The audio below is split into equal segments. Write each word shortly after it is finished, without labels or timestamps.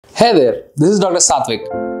Hey there, this is Dr. Satvik.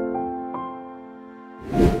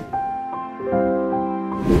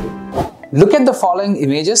 Look at the following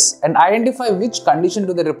images and identify which condition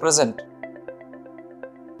do they represent.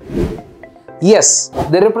 Yes,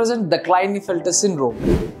 they represent the Klinefelter syndrome.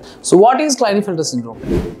 So what is Klinefelter syndrome?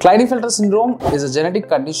 Klinefelter syndrome is a genetic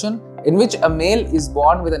condition in which a male is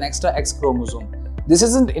born with an extra X chromosome. This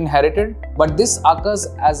isn't inherited, but this occurs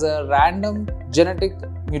as a random genetic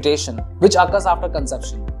mutation which occurs after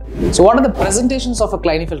conception. So what are the presentations of a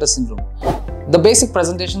Klinefelter syndrome? The basic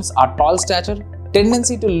presentations are tall stature,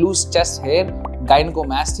 tendency to lose chest hair,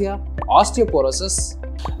 gynecomastia, osteoporosis,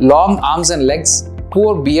 long arms and legs,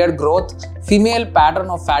 poor beard growth, female pattern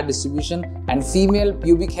of fat distribution, and female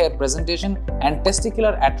pubic hair presentation and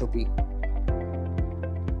testicular atrophy.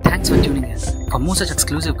 Thanks for tuning in. For more such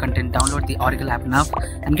exclusive content, download the Auricle app now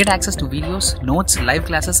and get access to videos, notes, live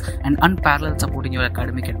classes, and unparalleled support in your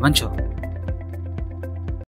academic adventure.